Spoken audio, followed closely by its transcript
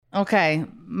Okay,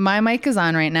 my mic is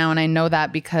on right now, and I know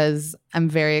that because I'm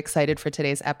very excited for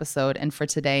today's episode and for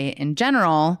today in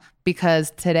general,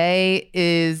 because today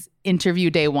is interview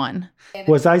day 1.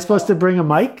 Was I supposed to bring a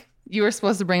mic? You were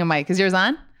supposed to bring a mic. Is yours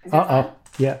on? Uh-oh.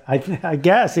 Yeah, I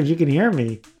guess if you can hear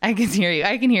me. I can hear you.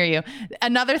 I can hear you.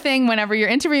 Another thing, whenever you're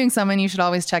interviewing someone, you should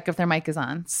always check if their mic is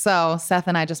on. So Seth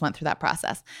and I just went through that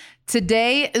process.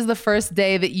 Today is the first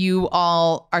day that you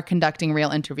all are conducting real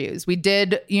interviews. We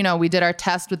did our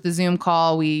test with the Zoom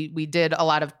call. We did a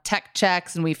lot of tech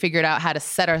checks and we figured out how to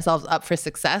set ourselves up for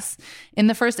success in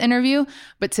the first interview.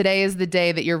 But today is the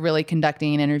day that you're really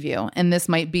conducting an interview. And this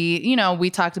might be, we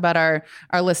talked about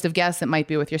our list of guests. It might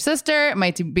be with your sister. It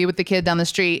might be with the kid down the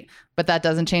street. But that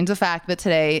doesn't change the fact that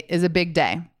today is a big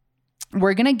day.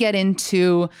 We're going to get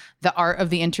into the art of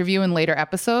the interview in later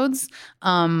episodes.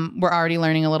 We're already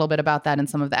learning a little bit about that in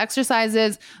some of the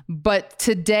exercises. But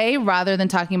today, rather than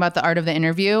talking about the art of the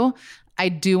interview, I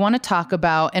do want to talk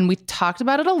about, and we talked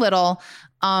about it a little,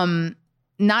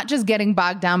 not just getting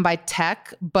bogged down by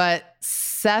tech, but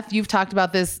Seth, you've talked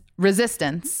about this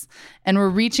resistance. And we're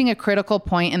reaching a critical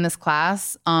point in this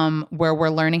class where we're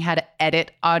learning how to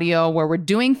edit audio, where we're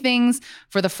doing things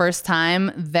for the first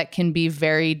time that can be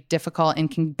very difficult and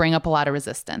can bring up a lot of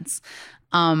resistance.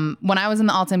 When I was in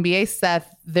the Alt MBA,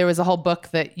 Seth, there was a whole book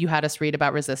that you had us read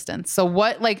about resistance. So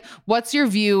what's your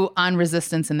view on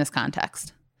resistance in this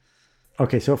context?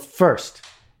 Okay, so first,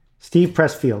 Steve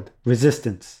Pressfield,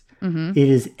 resistance. Mm-hmm. It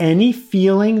is any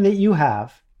feeling that you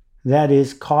have that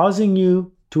is causing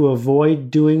you to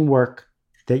avoid doing work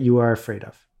that you are afraid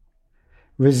of.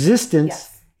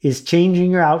 Resistance is changing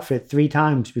your outfit 3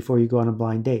 times before you go on a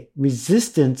blind date.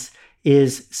 Resistance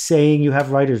is saying you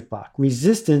have writer's block.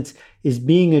 Resistance is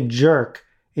being a jerk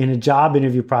in a job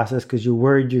interview process because you're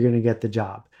worried you're going to get the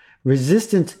job.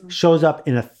 Resistance shows up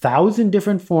in 1,000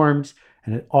 different forms,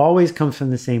 and it always comes from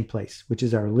the same place, which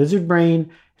is our lizard brain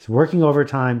is working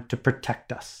overtime to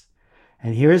protect us.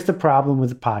 And here's the problem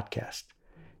with the podcast.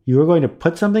 You are going to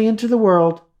put something into the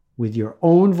world with your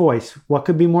own voice. What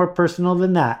could be more personal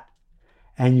than that?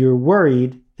 And you're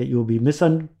worried that you will be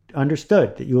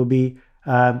misunderstood, that you will be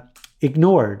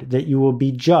ignored, that you will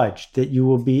be judged, that it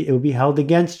will be held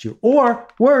against you, or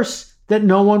worse, that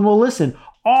no one will listen.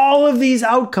 All of these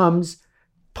outcomes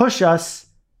push us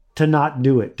to not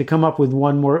do it, to come up with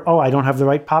one more, I don't have the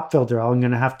right pop filter. I'm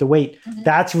going to have to wait. Mm-hmm.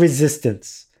 That's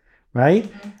resistance. Right?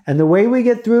 Mm-hmm. And the way we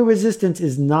get through resistance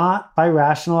is not by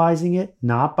rationalizing it,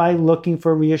 not by looking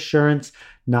for reassurance,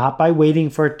 not by waiting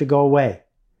for it to go away.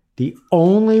 The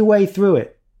only way through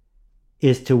it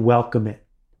is to welcome it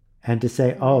and to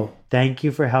say, thank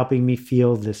you for helping me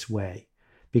feel this way,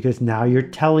 because now you're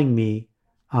telling me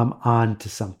I'm on to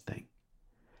something.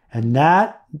 And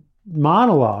that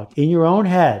monologue in your own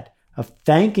head of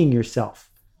thanking yourself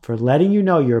for letting you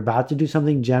know you're about to do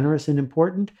something generous and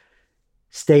important,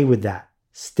 stay with that,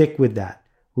 stick with that,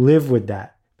 live with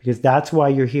that, because that's why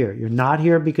you're here. You're not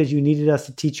here because you needed us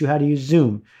to teach you how to use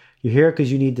Zoom. You're here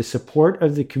because you need the support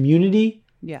of the community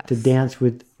to dance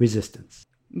with resistance.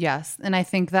 Yes. And I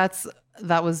think that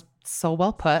was so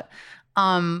well put.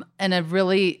 And a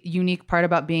really unique part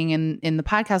about being in the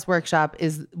podcast workshop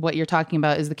is what you're talking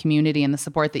about is the community and the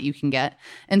support that you can get.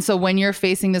 And so when you're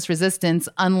facing this resistance,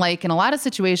 unlike in a lot of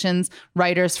situations,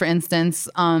 writers, for instance,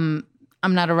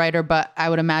 I'm not a writer, but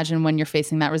I would imagine when you're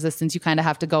facing that resistance, you kind of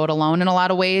have to go it alone in a lot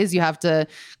of ways. You have to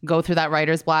go through that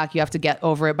writer's block. You have to get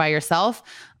over it by yourself.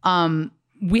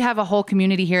 We have a whole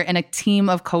community here and a team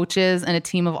of coaches and a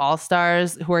team of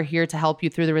all-stars who are here to help you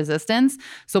through the resistance.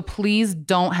 So please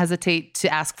don't hesitate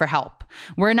to ask for help.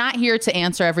 We're not here to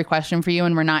answer every question for you,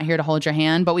 and we're not here to hold your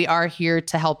hand, but we are here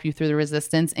to help you through the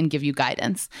resistance and give you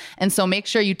guidance. And so make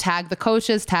sure you tag the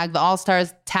coaches, tag the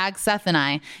all-stars, tag Seth and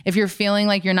I. If you're feeling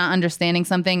like you're not understanding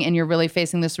something and you're really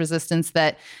facing this resistance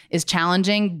that is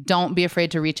challenging, don't be afraid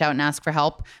to reach out and ask for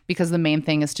help, because the main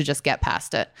thing is to just get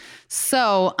past it.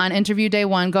 So on interview day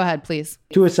 1, go ahead, please.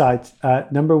 2 asides.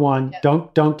 Number 1,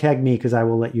 don't tag me because I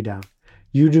will let you down.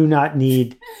 You do not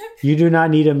need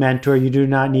a mentor. You do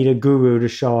not need a guru to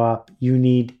show up. You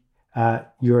need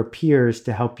your peers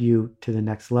to help you to the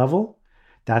next level.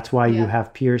 That's why you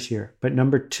have peers here. But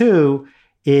number 2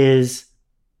 is,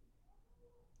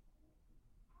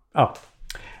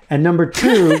 and number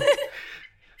 2,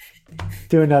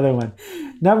 do another one.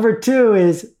 Number 2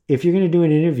 is, if you're going to do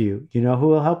an interview, you know who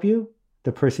will help you?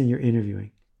 The person you're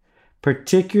interviewing.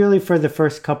 Particularly for the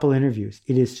first couple interviews,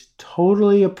 it is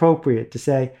totally appropriate to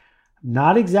say, I'm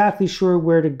not exactly sure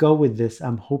where to go with this.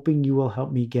 I'm hoping you will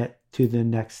help me get to the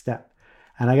next step.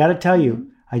 And I got to tell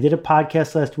you, I did a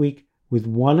podcast last week with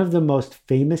one of the most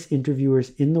famous interviewers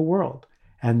in the world.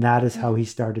 And that is how he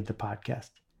started the podcast.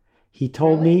 He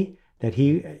told me that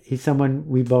he's someone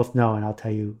we both know, and I'll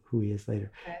tell you who he is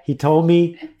later. Okay. He told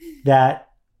me that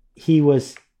he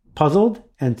was puzzled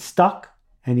and stuck,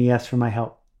 and he asked for my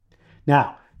help.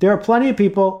 Now, there are plenty of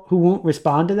people who won't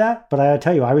respond to that, but I'll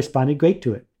tell you, I responded great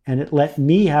to it. And it let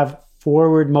me have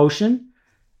forward motion,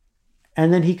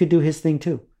 and then he could do his thing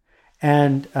too.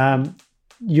 And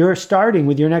you're starting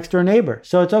with your next door neighbor.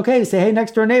 So it's okay to say, hey,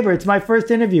 next door neighbor, it's my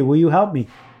first interview. Will you help me?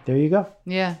 There you go.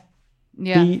 Yeah.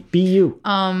 Yeah. Be you.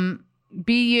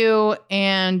 Be you.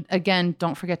 And again,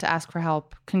 don't forget to ask for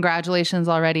help. Congratulations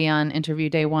already on interview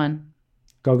day 1.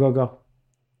 Go, go, go.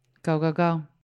 Go, go, go.